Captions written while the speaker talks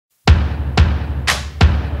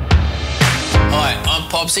Hi, I'm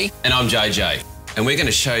Popsy. And I'm JJ. And we're going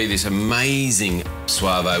to show you this amazing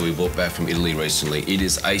Soavé we brought back from Italy recently. It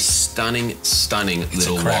is a stunning, stunning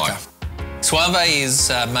little wine. Soavé is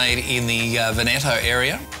made in the Veneto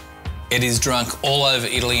area. It is drunk all over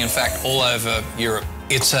Italy, in fact, all over Europe.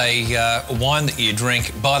 It's a wine that you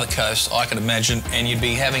drink by the coast, I can imagine, and you'd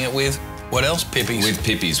be having it with, what else? Pipis. With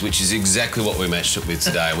pipis, which is exactly what we matched it with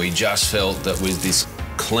today. We just felt that with this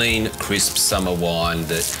clean, crisp summer wine,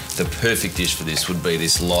 that the perfect dish for this would be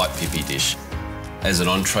this light pipi dish as an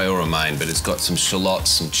entree or a main, but it's got some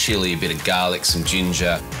shallots, some chilli, a bit of garlic, some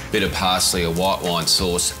ginger, a bit of parsley, a white wine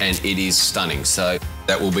sauce, and it is stunning. So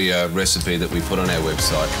that will be a recipe that we put on our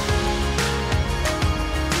website.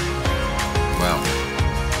 Wow.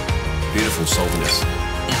 Beautiful saltiness.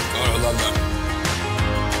 Oh, I love that.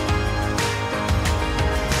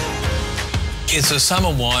 It's a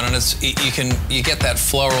summer wine, and you get that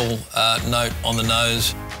floral note on the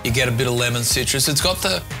nose. You get a bit of lemon citrus. It's got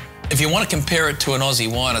the, if you want to compare it to an Aussie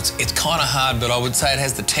wine, it's kind of hard, but I would say it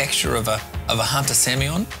has the texture of a Hunter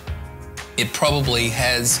Semillon. It probably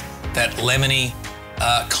has that lemony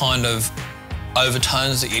kind of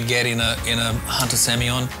overtones that you'd get in a Hunter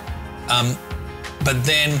Semillon. But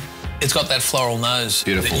then it's got that floral nose.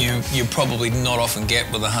 Beautiful. That you probably not often get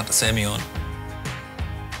with a Hunter Semillon.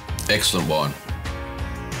 Excellent wine.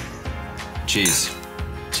 Cheers.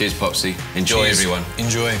 Cheers, Popsy. Enjoy, Cheers. everyone.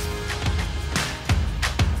 Enjoy.